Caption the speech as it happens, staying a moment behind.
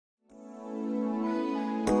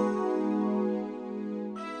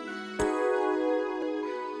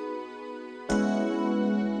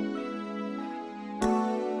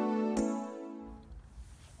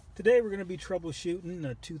Today we're going to be troubleshooting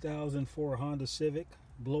a 2004 Honda Civic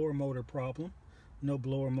blower motor problem. No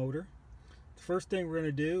blower motor. The first thing we're going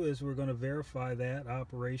to do is we're going to verify that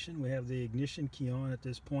operation. We have the ignition key on at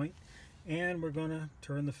this point, and we're going to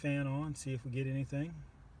turn the fan on, see if we get anything,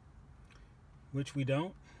 which we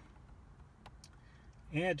don't.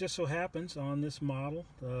 And it just so happens on this model,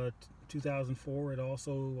 2004, it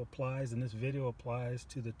also applies, and this video applies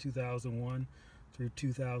to the 2001 through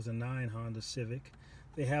 2009 Honda Civic.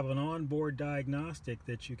 They have an onboard diagnostic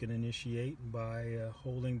that you can initiate by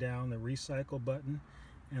holding down the recycle button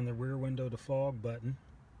and the rear window defog button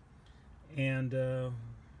and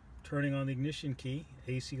turning on the ignition key,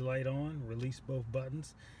 AC light on, release both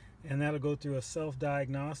buttons, and that'll go through a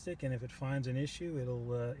self-diagnostic, and if it finds an issue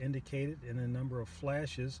it'll indicate it in a number of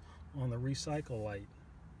flashes on the recycle light.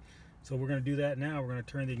 So we're going to do that now. We're going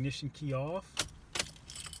to turn the ignition key off.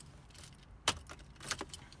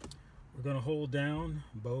 We're going to hold down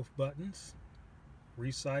both buttons,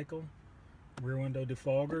 recycle, rear window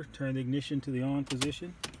defogger, turn the ignition to the on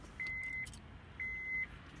position,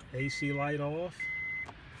 AC light off,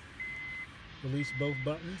 release both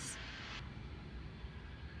buttons,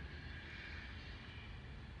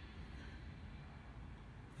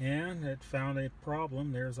 and it found a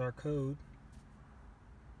problem. There's our code.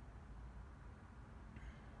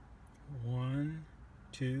 1,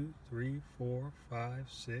 2, 3, 4, 5,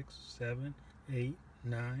 6, 7, 8,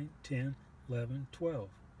 9, 10, 11, 12.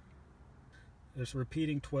 It's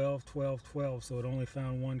repeating 12, 12, 12, so it only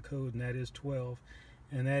found one code, and that is 12,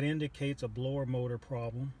 and that indicates a blower motor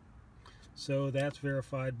problem. So that's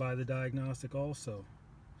verified by the diagnostic also.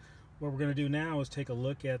 What we're going to do now is take a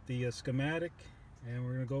look at the schematic, and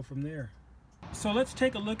we're going to go from there. So let's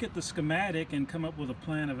take a look at the schematic and come up with a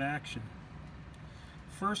plan of action.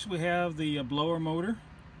 First, we have the blower motor.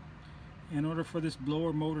 In order for this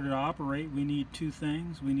blower motor to operate, we need two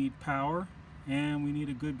things. We need power and we need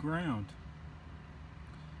a good ground.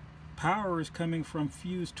 Power is coming from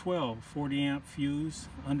fuse 12, 40 amp fuse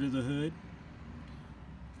under the hood,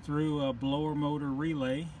 through a blower motor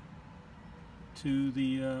relay to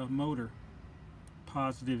the motor,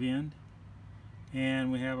 positive end.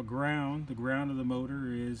 And we have a ground. The ground of the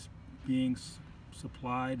motor is being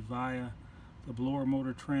supplied via the blower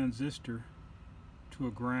motor transistor to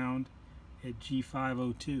a ground at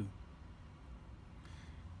G502.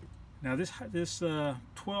 Now this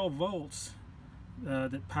 12 volts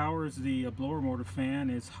that powers the blower motor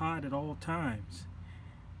fan is hot at all times,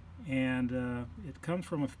 and it comes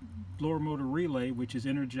from a blower motor relay which is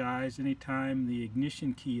energized anytime the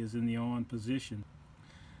ignition key is in the on position,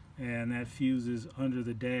 and that fuse is under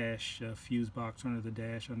the dash, fuse box under the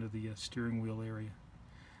dash, under the steering wheel area.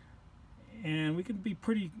 And we can be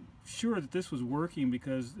pretty sure that this was working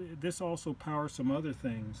because this also powers some other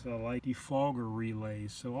things like defogger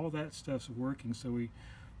relays. So all that stuff's working. So we're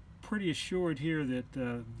pretty assured here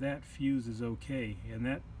that that fuse is okay, and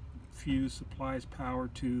that fuse supplies power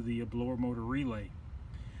to the blower motor relay.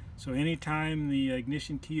 So anytime the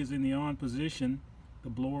ignition key is in the on position, the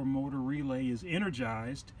blower motor relay is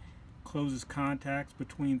energized, closes contacts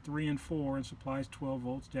between 3 and 4, and supplies 12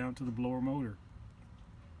 volts down to the blower motor.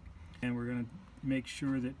 And we're going to make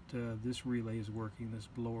sure that this relay is working, this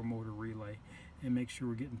blower motor relay, and make sure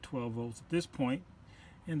we're getting 12 volts at this point.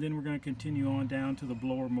 And then we're going to continue on down to the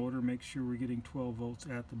blower motor, make sure we're getting 12 volts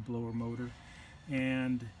at the blower motor.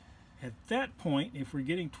 And at that point, if we're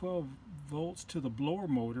getting 12 volts to the blower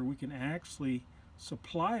motor, we can actually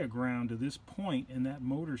supply a ground to this point, and that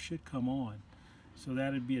motor should come on. So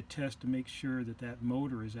that would be a test to make sure that that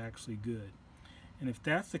motor is actually good. And if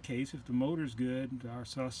that's the case, if the motor's good, our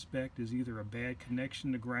suspect is either a bad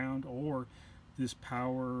connection to ground or this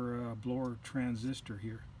power blower transistor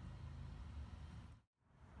here.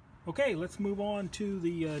 Okay, let's move on to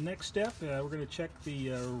the next step. We're going to check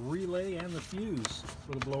the relay and the fuse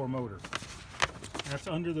for the blower motor. That's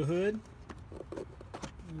under the hood.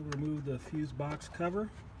 We'll remove the fuse box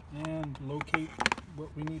cover and locate what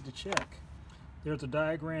we need to check. There's a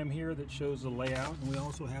diagram here that shows the layout, and we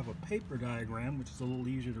also have a paper diagram which is a little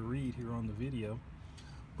easier to read here on the video.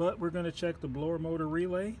 But we're going to check the blower motor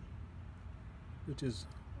relay, which is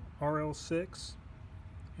RL6,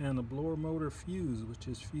 and the blower motor fuse, which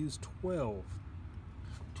is fuse 12.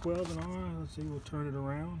 12 and on, let's see, we'll turn it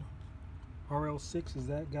around. RL6 is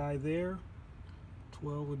that guy there.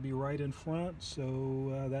 12 would be right in front,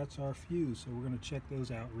 so that's our fuse. So we're going to check those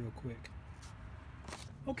out real quick.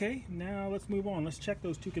 Okay, now let's move on. Let's check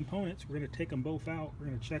those two components. We're going to take them both out. We're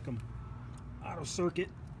going to check them out of circuit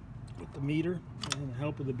with the meter and the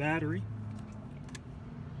help of the battery.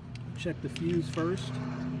 Check the fuse first.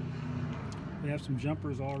 We have some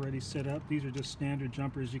jumpers already set up. These are just standard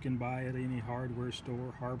jumpers you can buy at any hardware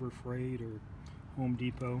store, Harbor Freight or Home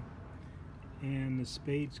Depot. And the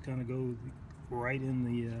spades kind of go right in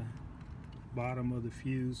the bottom of the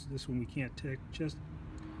fuse. This one we can't just,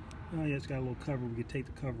 oh yeah, it's got a little cover. We could take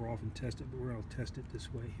the cover off and test it, but we're going to test it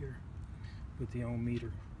this way here with the ohm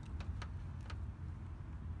meter.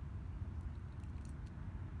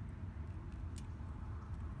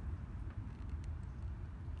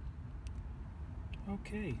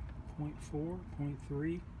 Okay, 0.4,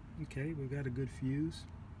 0.3. Okay, we've got a good fuse.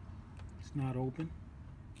 It's not open.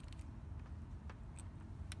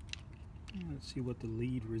 Let's see what the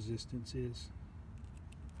lead resistance is.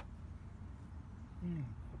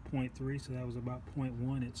 0.3, so that was about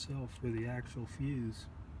 0.1 itself for the actual fuse.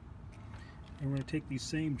 And we're going to take these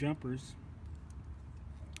same jumpers.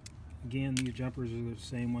 Again, these jumpers are the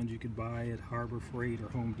same ones you could buy at Harbor Freight or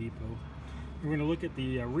Home Depot. We're going to look at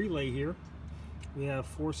the relay here. We have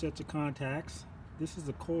 4 sets of contacts. This is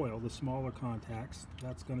the coil, the smaller contacts.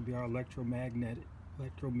 That's going to be our electromagnet.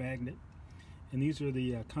 And these are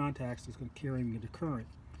the contacts that's going to carry the current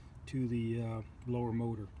to the blower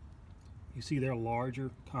motor. You see they're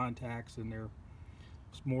larger contacts and they're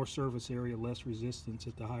more surface area, less resistance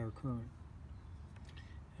at the higher current.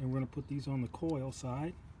 And we're going to put these on the coil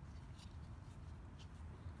side.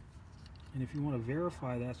 And if you want to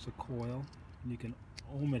verify that's the coil, you can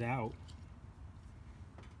ohm it out.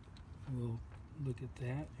 We'll look at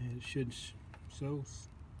that, and it should show.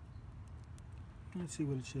 Let's see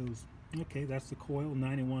what it shows. Okay, that's the coil,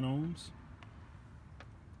 91 ohms.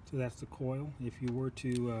 So that's the coil. If you were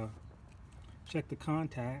to check the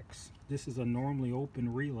contacts, this is a normally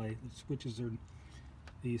open relay.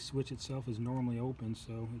 The switch itself is normally open,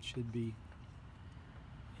 so it should be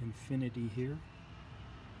infinity here,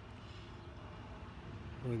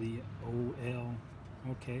 or the OL.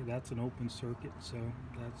 Okay, that's an open circuit, so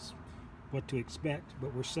that's what to expect.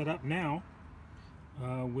 But we're set up now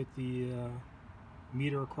with the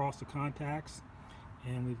meter across the contacts,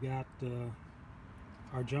 and we've got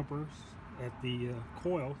our jumpers at the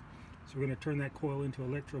coil. So we're going to turn that coil into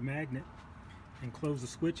electromagnet and close the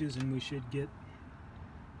switches, and we should get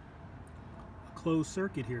a closed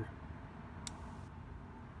circuit here.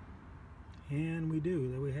 And we do.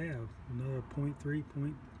 There we have another 0.3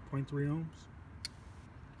 ohms.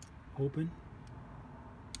 Open,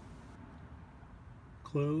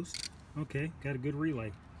 closed. Okay, got a good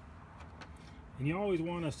relay. And you always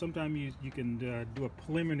want to, sometimes you can do a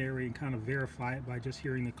preliminary and kind of verify it by just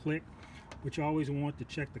hearing the click, but you always want to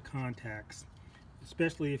check the contacts,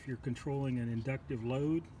 especially if you're controlling an inductive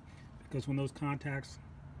load, because when those contacts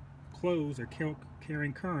close, they're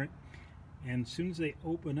carrying current, and as soon as they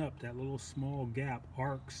open up, that little small gap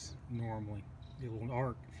arcs normally. It will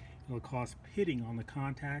arc. It'll cause pitting on the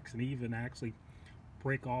contacts and even actually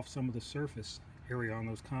break off some of the surface area on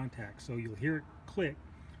those contacts. So you'll hear it click,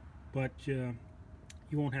 but you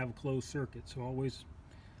won't have a closed circuit. So always,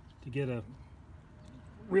 to get a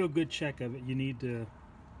real good check of it, you need to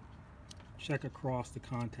check across the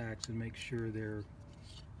contacts and make sure they're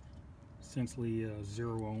essentially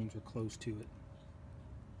 0 ohms or close to it.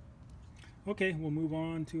 Okay, we'll move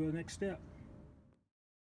on to the next step.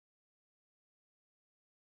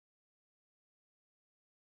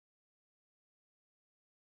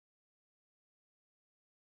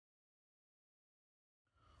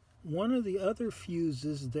 One of the other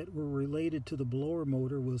fuses that were related to the blower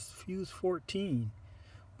motor was fuse 14,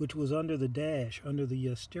 which was under the dash, under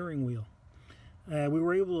the steering wheel. We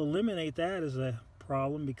were able to eliminate that as a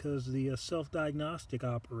problem because the self-diagnostic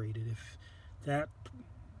operated. If that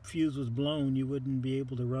fuse was blown, you wouldn't be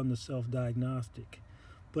able to run the self-diagnostic.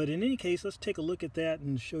 But in any case, let's take a look at that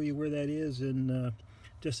and show you where that is, and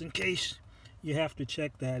just in case you have to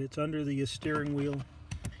check that. It's under the steering wheel.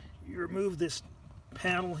 You remove this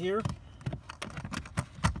panel here.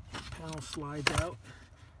 Panel slides out.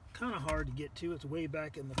 Kind of hard to get to. It's way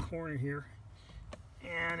back in the corner here,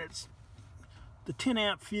 and it's the 10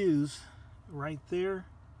 amp fuse right there,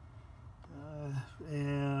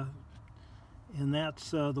 and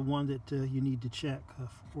that's the one that you need to check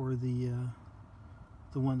for the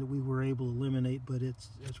one that we were able to eliminate. But it's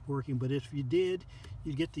working. But if you did,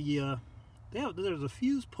 you'd get the there's a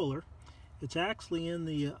fuse puller. It's actually in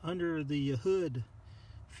the under the hood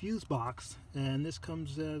fuse box, and this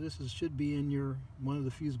comes should be in your one of the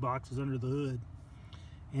fuse boxes under the hood,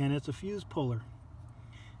 and it's a fuse puller,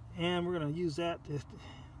 and we're going to use that to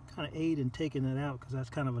kind of aid in taking it out, because that's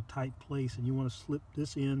kind of a tight place, and you want to slip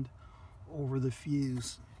this end over the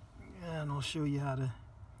fuse. And I'll show you how to,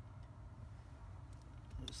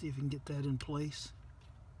 let's see if we can get that in place.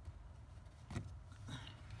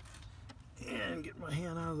 And get my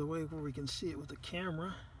hand out of the way where we can see it with the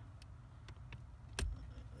camera.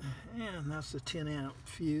 And that's the 10 amp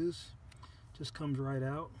fuse. Just comes right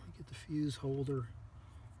out. Get the fuse holder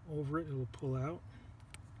over it, it'll pull out.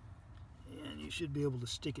 And you should be able to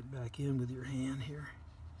stick it back in with your hand here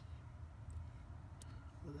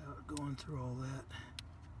without going through all that.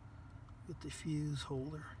 With the fuse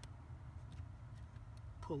holder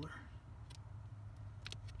puller.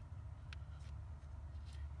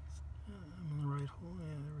 I'm in the right hole.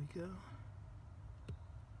 Yeah, there we go.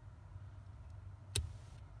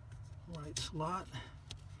 Right slot.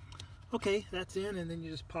 Okay, that's in, and then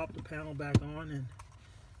you just pop the panel back on,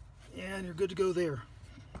 and you're good to go there.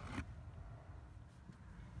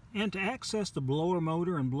 And to access the blower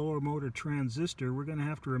motor and blower motor transistor, we're going to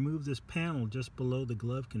have to remove this panel just below the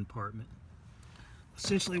glove compartment.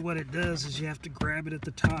 Essentially what it does is you have to grab it at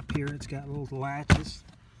the top here. It's got little latches.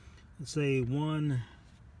 Let's say 1,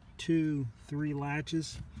 2, 3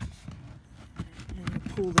 latches. And you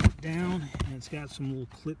pull that down, and it's got some little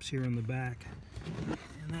clips here in the back.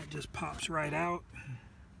 And that just pops right out.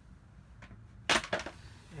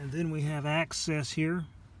 And then we have access here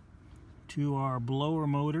to our blower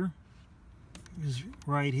motor is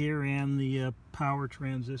right here, and the power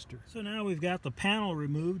transistor. So now we've got the panel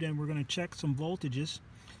removed, and we're going to check some voltages.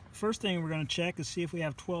 First thing we're going to check is see if we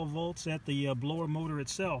have 12 volts at the blower motor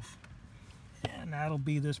itself. And that'll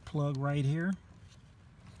be this plug right here.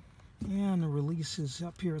 And the release is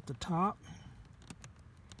up here at the top.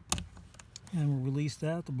 And we'll release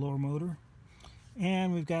that, the blower motor.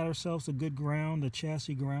 And we've got ourselves a good ground, a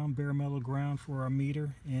chassis ground, bare metal ground for our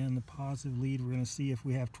meter. And the positive lead, we're going to see if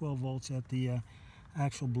we have 12 volts at the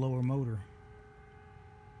actual blower motor.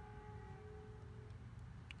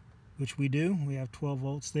 Which we do. We have 12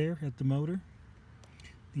 volts there at the motor.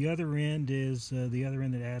 The other end is the other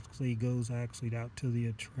end that actually goes out to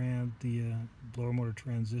the blower motor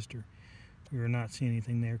transistor. We're not seeing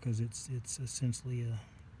anything there because it's essentially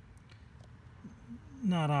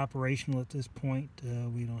not operational at this point.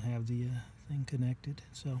 We don't have the thing connected.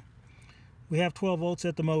 So we have 12 volts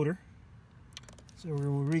at the motor. So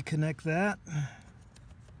we'll reconnect that.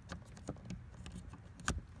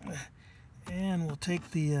 And we'll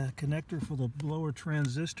take the connector for the blower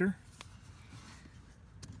transistor.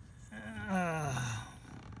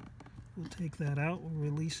 We'll take that out,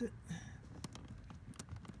 we'll release it.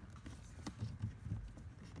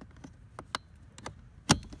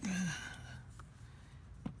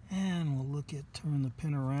 And we'll look at, turn the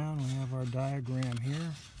pin around. We have our diagram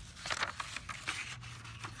here.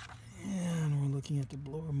 And we're looking at the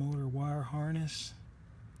blower motor wire harness.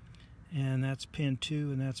 And that's pin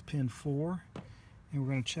 2 and that's pin 4. And we're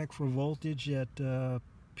going to check for voltage at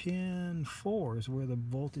pin 4 is where the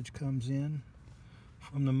voltage comes in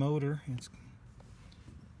from the motor.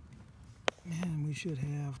 And we should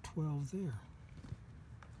have 12 there.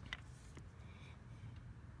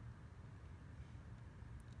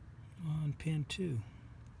 On pin 2.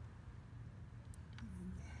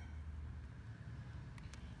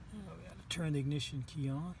 Oh, we got to turn the ignition key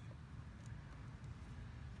on.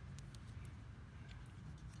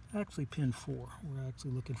 Actually pin 4. We're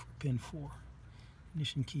actually looking for pin 4.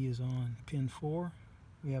 Ignition key is on pin 4.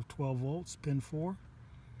 We have 12 volts, pin 4.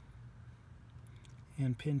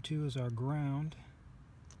 And pin 2 is our ground.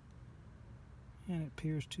 And it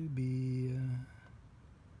appears to be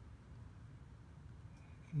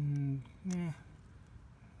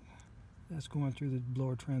that's going through the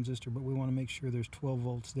blower transistor, but we want to make sure there's 12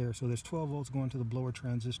 volts there. So there's 12 volts going to the blower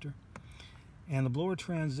transistor. And the blower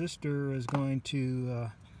transistor is going to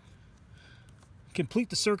complete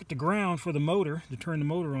the circuit to ground for the motor, to turn the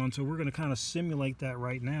motor on. So we're going to kind of simulate that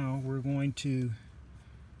right now. We're going to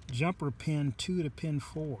jumper pin 2 to pin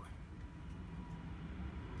 4.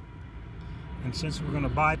 And since we're going to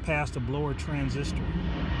bypass the blower transistor,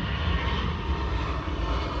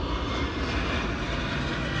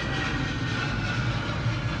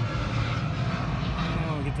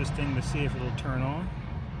 I'll get this thing to see if it'll turn on.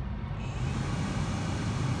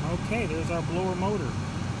 Okay, there's our blower motor.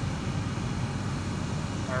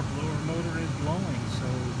 Our blower motor is blowing, so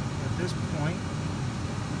at this point,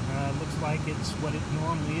 looks like it's what it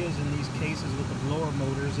normally is in these cases with the blower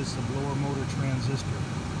motors. It's the blower motor transistor.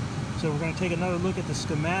 So we're going to take another look at the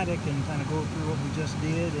schematic and kind of go through what we just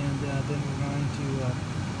did, and then we're going to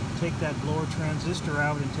take that blower transistor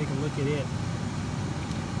out and take a look at it.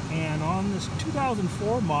 And on this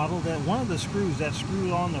 2004 model, that one of the screws, that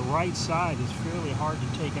screw on the right side, is fairly hard to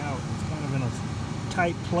take out. It's kind of in a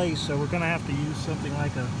tight place, so we're going to have to use something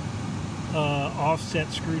like a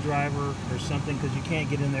offset screwdriver or something, because you can't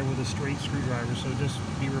get in there with a straight screwdriver. So just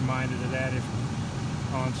be reminded of that if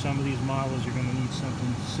On some of these models, you're going to need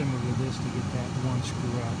something similar to this to get that one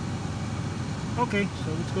screw out. Okay,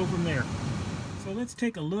 so let's go from there. So let's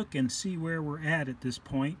take a look and see where we're at this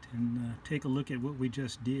point, and take a look at what we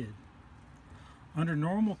just did. Under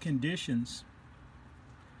normal conditions,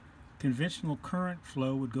 conventional current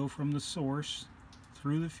flow would go from the source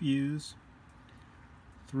through the fuse,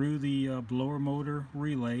 through the blower motor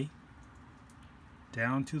relay,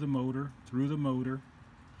 down to the motor, through the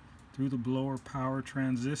blower power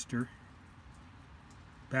transistor,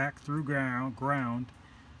 back through ground,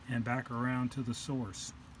 and back around to the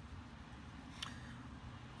source.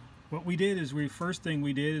 What we did is first thing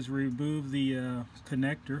we did is remove the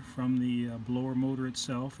connector from the blower motor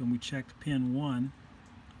itself, and we checked pin 1.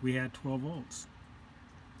 We had 12 volts.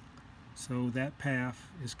 So that path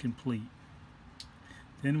is complete.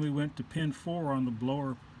 Then we went to pin 4 on the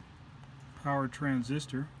blower power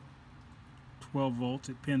transistor, 12 volts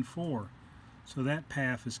at pin 4. So that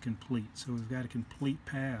path is complete. So we've got a complete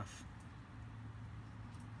path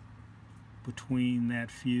between that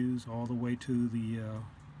fuse all the way to the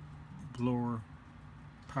blower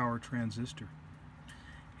power transistor.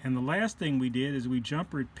 And the last thing we did is we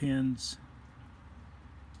jumpered pins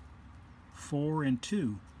 4 and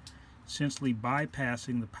 2, essentially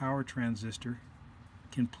bypassing the power transistor,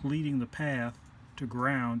 completing the path to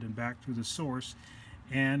ground and back through the source,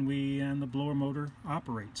 and the blower motor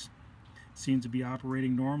operates. It seems to be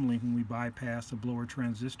operating normally when we bypass the blower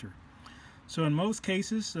transistor. So in most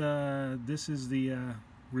cases, this is the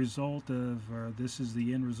result of, or this is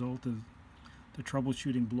the end result of the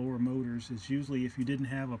troubleshooting blower motors. Is usually if you didn't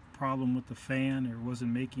have a problem with the fan, or it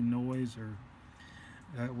wasn't making noise, or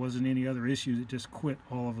it wasn't any other issues, it just quit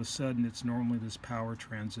all of a sudden, it's normally this power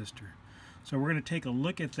transistor. So we're going to take a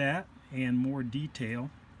look at that in more detail.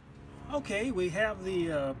 Okay, we have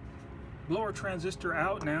the blower transistor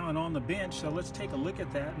out now and on the bench, so let's take a look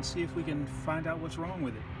at that and see if we can find out what's wrong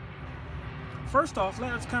with it. First off,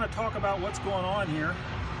 let's kind of talk about what's going on here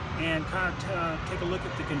and kind of take a look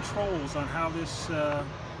at the controls on how this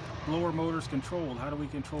blower motor is controlled. How do we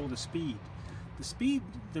control the speed? The speed,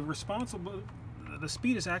 the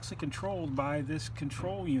speed is actually controlled by this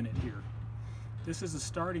control unit here. This is the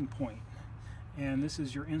starting point, and this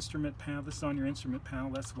is your instrument panel. This is on your instrument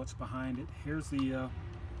panel. That's what's behind it. Here's the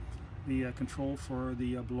control for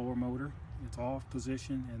the blower motor. It's off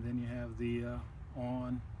position, and then you have the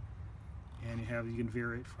on, and you can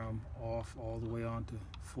vary it from off all the way on to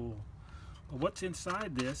full. But what's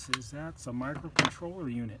inside this is that's a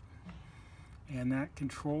microcontroller unit, and that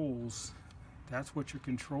controls, that's what you're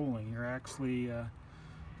controlling. You're actually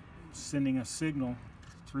sending a signal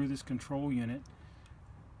through this control unit,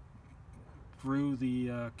 through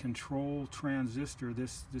the control transistor,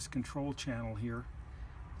 this control channel here,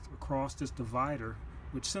 across this divider,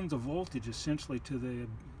 which sends a voltage essentially to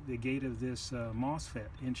the gate of this MOSFET,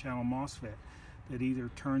 in-channel MOSFET, that either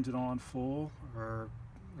turns it on full or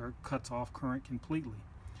cuts off current completely.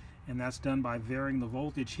 And that's done by varying the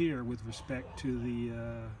voltage here with respect to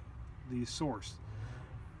the source,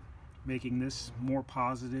 making this more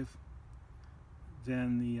positive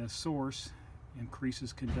than the source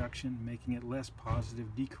increases conduction, making it less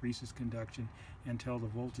positive decreases conduction, until the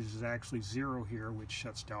voltage is actually 0 here, which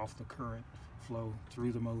shuts off the current flow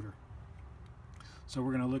through the motor. So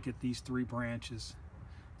we're going to look at these 3 branches.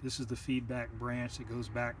 This is the feedback branch that goes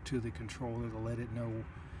back to the controller to let it know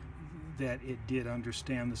that it did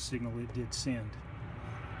understand the signal it did send.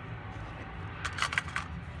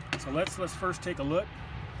 So let's first take a look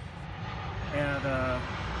at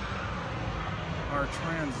our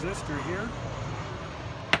transistor here.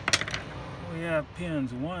 We have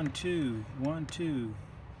pins 1, 2, 1, 2,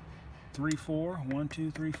 3, 4, 1,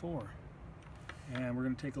 2, 3, 4. And we're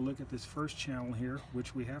going to take a look at this first channel here,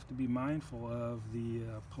 which we have to be mindful of the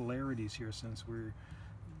polarities here, since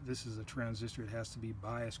this is a transistor. It has to be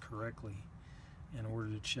biased correctly in order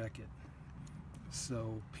to check it.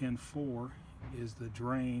 So pin 4 is the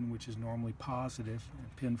drain, which is normally positive,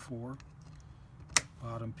 and pin 4,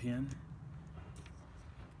 bottom pin.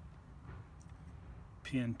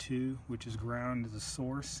 Pin 2, which is ground to the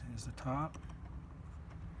source, is the top.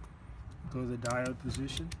 Go to the diode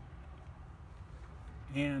position.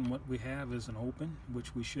 And what we have is an open,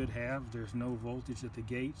 which we should have. There's no voltage at the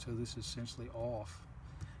gate, so this is essentially off.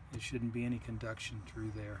 There shouldn't be any conduction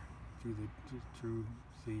through there, through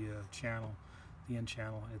the channel, the N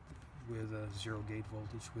channel, with a 0 gate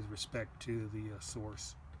voltage with respect to the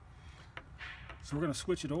source. So we're going to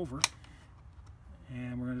switch it over,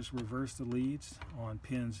 and we're going to just reverse the leads on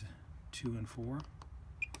pins 2 and 4.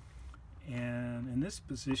 And in this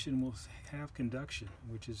position, we'll have conduction,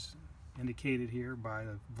 which is indicated here by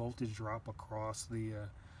the voltage drop across the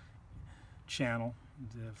channel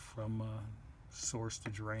from source to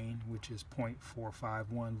drain, which is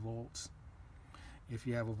 0.451 volts. If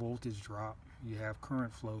you have a voltage drop, you have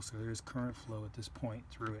current flow, so there is current flow at this point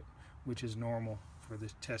through it, which is normal for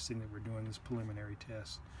this testing that we're doing, this preliminary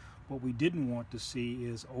test. What we didn't want to see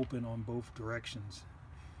is open on both directions.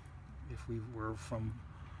 If we were from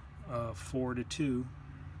 4 to 2,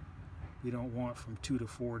 we don't want from 2 to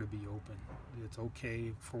 4 to be open. It's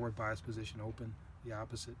okay, forward bias position open, the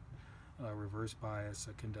opposite, reverse bias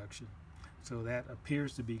conduction. So that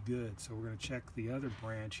appears to be good. So we're going to check the other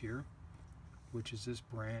branch here, which is this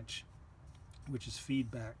branch, which is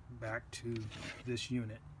feedback back to this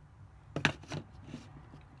unit.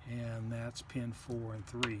 And that's pin 4 and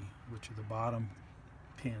 3, which are the bottom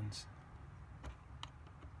pins.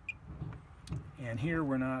 And here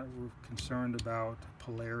we're concerned about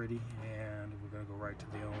polarity, and we're going to go right to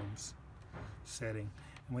the ohms setting.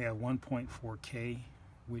 And we have 1.4K,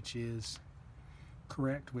 which is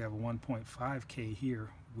correct. We have a 1.5K here,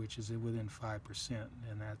 which is within 5%,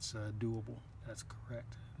 and that's doable. That's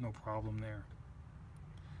correct. No problem there.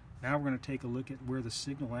 Now we're going to take a look at where the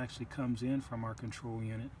signal actually comes in from our control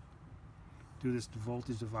unit. Do this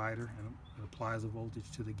voltage divider, and it applies the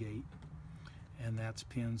voltage to the gate. And that's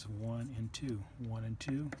pins 1 and 2. 1 and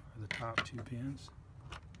 2 are the top 2 pins.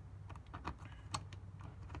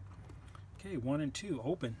 Okay, 1 and 2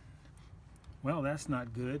 open. Well, that's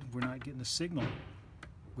not good. We're not getting a signal,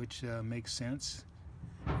 which makes sense.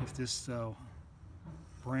 If this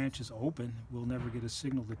branch is open, we'll never get a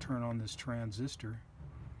signal to turn on this transistor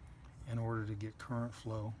in order to get current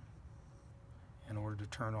flow, in order to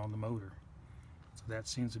turn on the motor. So that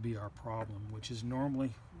seems to be our problem, which is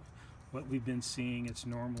normally what we've been seeing. It's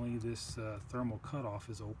normally this thermal cutoff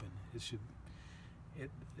is open.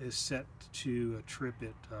 It is set to a trip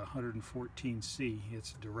at 114C.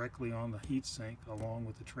 It's directly on the heatsink along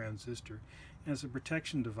with the transistor, and it's a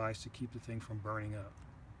protection device to keep the thing from burning up.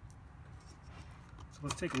 So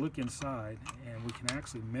let's take a look inside, and we can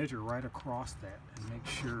actually measure right across that and make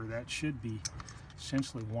sure that should be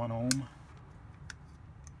essentially 1 ohm.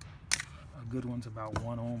 A good one's about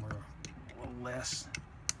 1 ohm or a little less.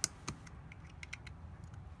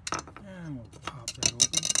 And we'll pop that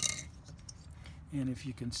open. And if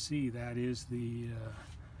you can see, that is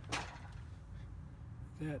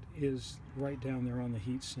that is right down there on the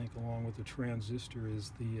heatsink, along with the transistor,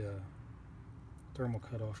 is the thermal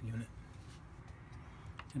cutoff unit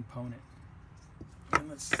component. And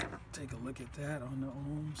let's take a look at that on the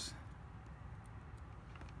ohms.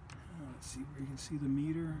 Let's see where you can see the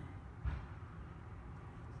meter.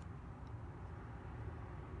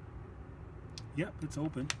 Yep, it's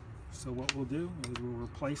open. So what we'll do is we'll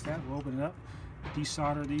replace that. We'll open it up,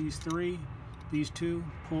 desolder these 3, these 2,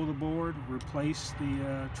 pull the board, replace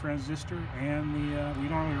the transistor, and we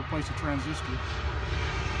normally replace the transistor.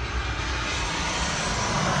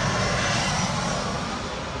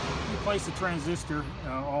 Replace the transistor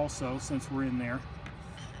also, since we're in there.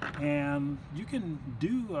 And you can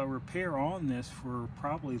do a repair on this for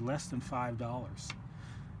probably less than $5.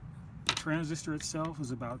 The transistor itself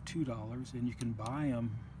is about $2, and you can buy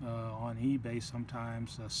them on eBay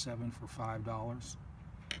sometimes $7 for $5.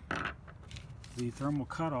 The thermal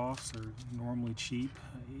cutoffs are normally cheap.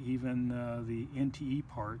 Even the NTE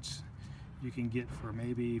parts you can get for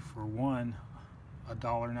maybe for one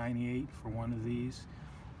 $1.98 for one of these,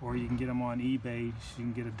 or you can get them on eBay. You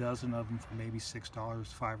can get a dozen of them for maybe $6, $5 or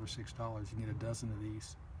 $6. You can get a dozen of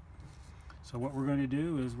these. So what we're going to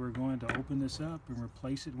do is we're going to open this up and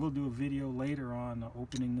replace it. We'll do a video later on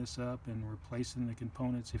opening this up and replacing the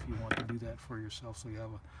components if you want to do that for yourself, so you have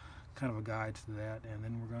a kind of a guide to that, and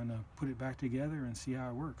then we're going to put it back together and see how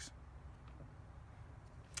it works.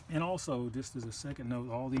 And also, just as a second note,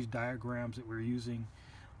 all these diagrams that we're using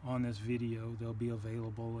on this video, they'll be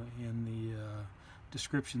available in the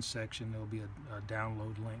description section. There'll be a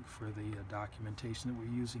download link for the documentation that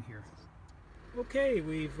we're using here. Okay,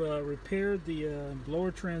 we've repaired the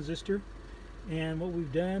blower transistor, and what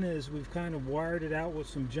we've done is we've kind of wired it out with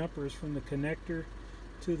some jumpers from the connector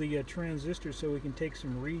to the transistor so we can take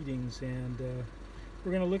some readings, and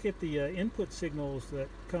we're going to look at the input signals that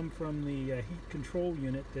come from the heat control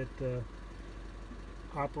unit that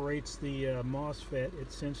operates the MOSFET. It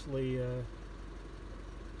essentially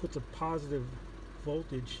puts a positive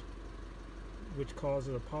voltage which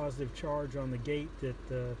causes a positive charge on the gate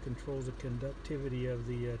that controls the conductivity of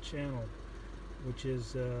the channel, which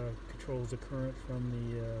is controls the current from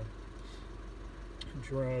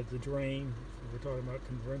the drain. We're talking about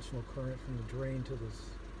conventional current from the drain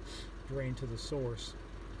to the source.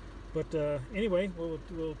 But anyway,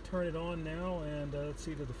 we'll turn it on now, and let's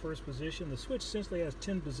see to the first position. The switch essentially has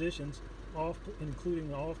 10 positions, off, including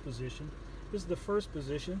the off position. This is the first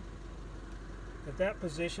position. At that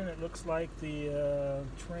position, it looks like the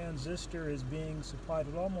transistor is being supplied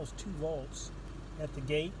at almost 2 volts at the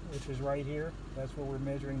gate, which is right here. That's where we're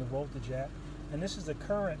measuring the voltage at. And this is the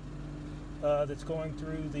current that's going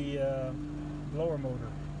through the blower motor.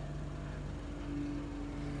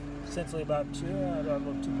 Essentially about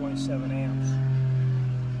 2.7 amps.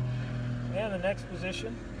 And the next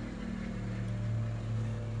position,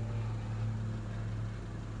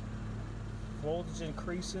 voltage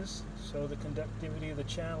increases, so the conductivity of the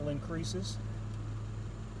channel increases.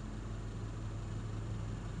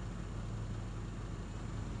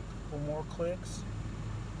 A couple more clicks.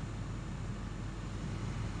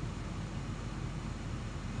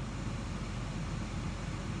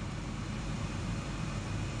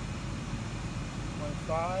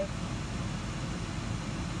 .5,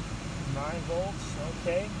 9 volts,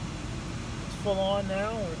 okay. It's full on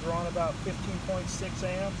now. We're drawing about 15.6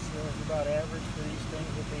 amps. That's about average for these things,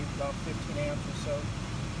 would be about 15 amps or so.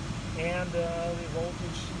 And the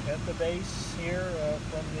voltage at the base here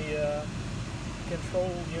from the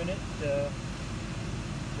control unit,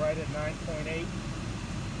 right at 9.8.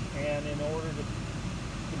 And in order to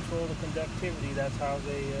control the conductivity, that's how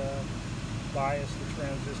they bias the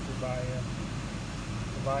transistor by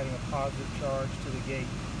providing a positive charge to the gate.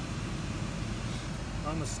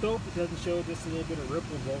 On the scope, it doesn't show just a little bit of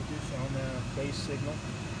ripple voltage on the base signal.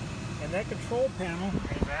 And that control panel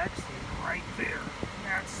is actually right there.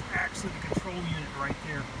 That's actually the control unit right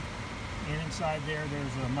there. And inside there,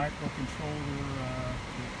 there's a microcontroller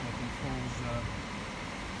that controls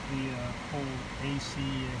the whole AC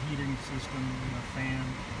heating system, the fan,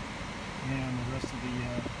 and the rest of the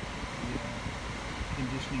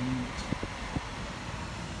conditioning units.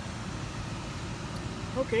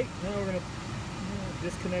 Okay, now we're going to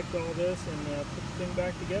disconnect all this and put the thing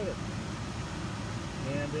back together.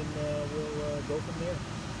 And then we'll go from there.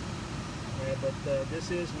 But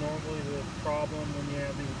this is normally the problem when you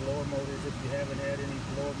have these blower motors. If you haven't had any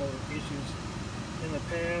blower motor issues in the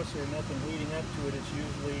past or nothing leading up to it, it's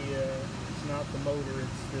usually it's not the motor,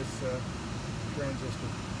 it's this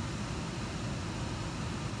transistor.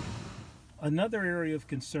 Another area of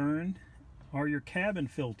concern are your cabin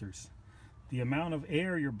filters. The amount of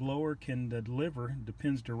air your blower can deliver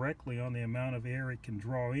depends directly on the amount of air it can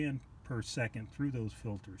draw in per second through those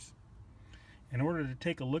filters. In order to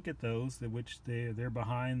take a look at those, which they're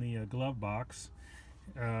behind the glove box,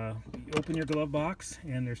 you open your glove box,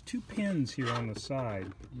 and there's 2 pins here on the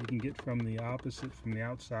side. You can get from the opposite, from the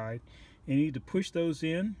outside, and you need to push those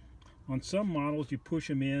in. On some models, you push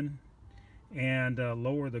them in and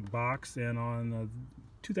lower the box, and on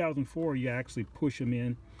 2004, you actually push them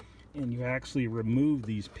in and you actually remove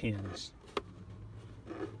these pins.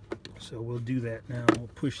 So we'll do that now. We'll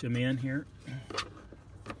push them in here,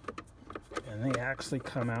 and they actually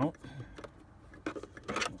come out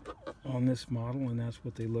on this model, and that's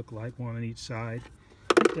what they look like, one on each side.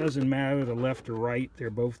 It doesn't matter the left or right, they're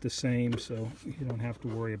both the same, so you don't have to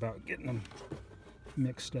worry about getting them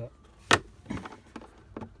mixed up.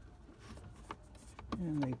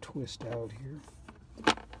 And they twist out here.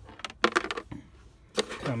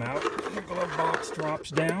 Come out, the glove box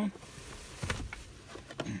drops down,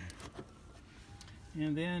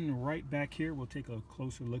 and then right back here we'll take a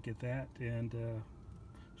closer look at that and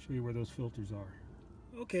show you where those filters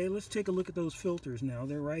are. Okay, let's take a look at those filters now.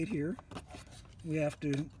 They're right here. We have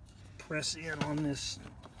to press in on this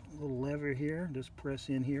little lever here. Just press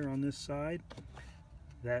in here on this side.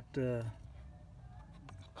 That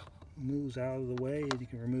moves out of the way, and you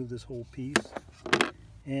can remove this whole piece.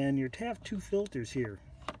 And you have 2 filters here.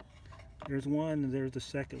 There's one, and there's the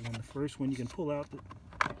second one. The first one you can pull out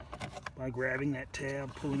by grabbing that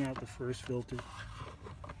tab, pulling out the first filter.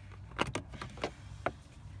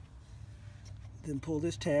 Then pull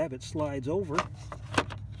this tab, it slides over,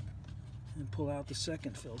 and pull out the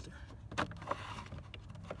second filter.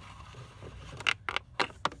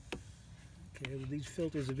 Okay, well, these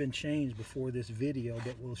filters have been changed before this video,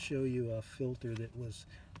 but we'll show you a filter that was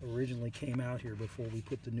originally came out here before we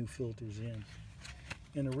put the new filters in.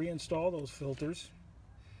 And to reinstall those filters,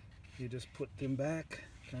 you just put them back,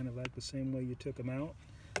 kind of like the same way you took them out.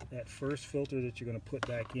 That first filter that you're going to put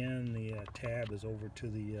back in, the tab is over to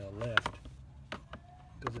the left,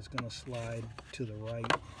 because it's going to slide to the right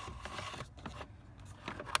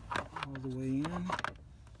all the way in.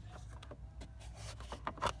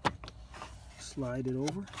 Slide it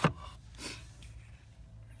over,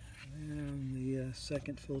 and the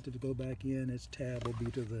second filter to go back in, its tab will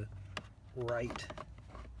be to the right.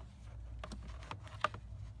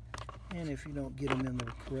 And if you don't get them in the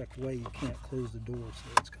correct way, you can't close the door, so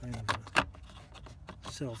it's kind of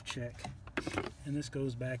a self-check. And this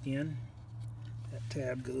goes back in. That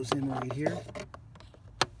tab goes in right here.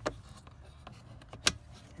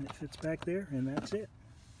 And it fits back there, and that's it.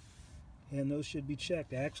 And those should be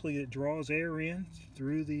checked. Actually, it draws air in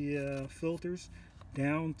through the filters,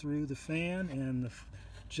 down through the fan, and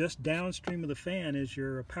just downstream of the fan is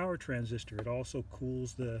your power transistor. It also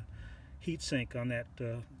cools the heat sink on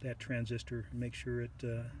that transistor, make sure it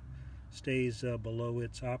stays below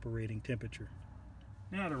its operating temperature.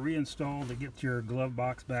 Now to reinstall, to get your glove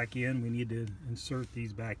box back in, we need to insert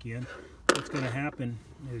these back in. What's going to happen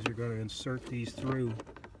is you're going to insert these through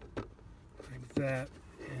like that,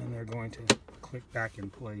 and they're going to click back in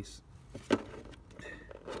place.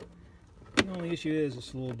 The only issue is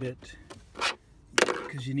it's a little bit,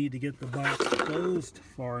 because you need to get the box closed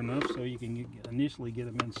far enough so you can initially get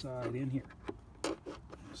them inside in here.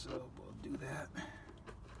 So we'll do that.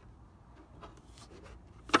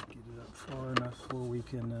 Get it up far enough where we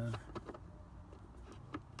can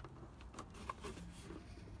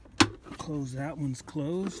close that one's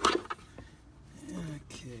closed.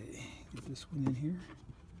 Okay, get this one in here.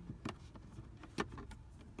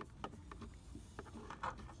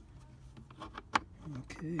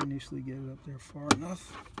 Okay, initially get it up there far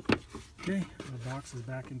enough. Okay, the box is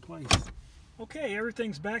back in place. Okay,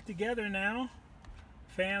 everything's back together now.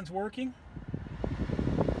 Fan's working.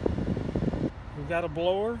 We've got a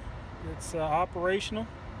blower. It's operational,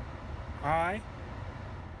 high,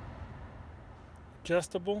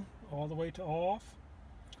 adjustable all the way to off.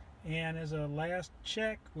 And as a last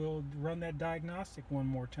check, we'll run that diagnostic one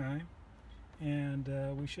more time, and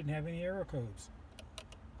we shouldn't have any error codes.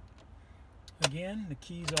 Again, the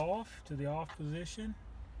key's off to the off position.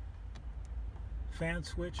 Fan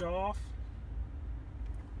switch off.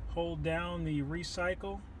 Hold down the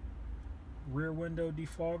recycle rear window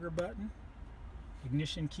defogger button.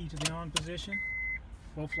 Ignition key to the on position.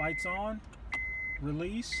 Both lights on.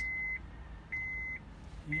 Release.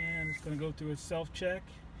 And it's going to go through its self-check.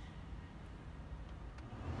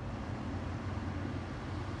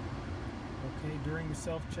 Okay, during the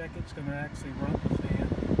self-check, it's going to actually run the fan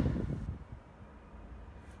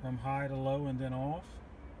from high to low and then off.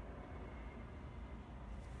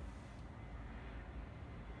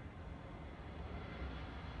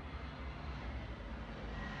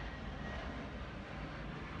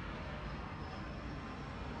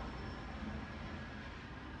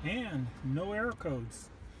 And no error codes.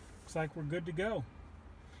 Looks like we're good to go.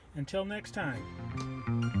 Until next time.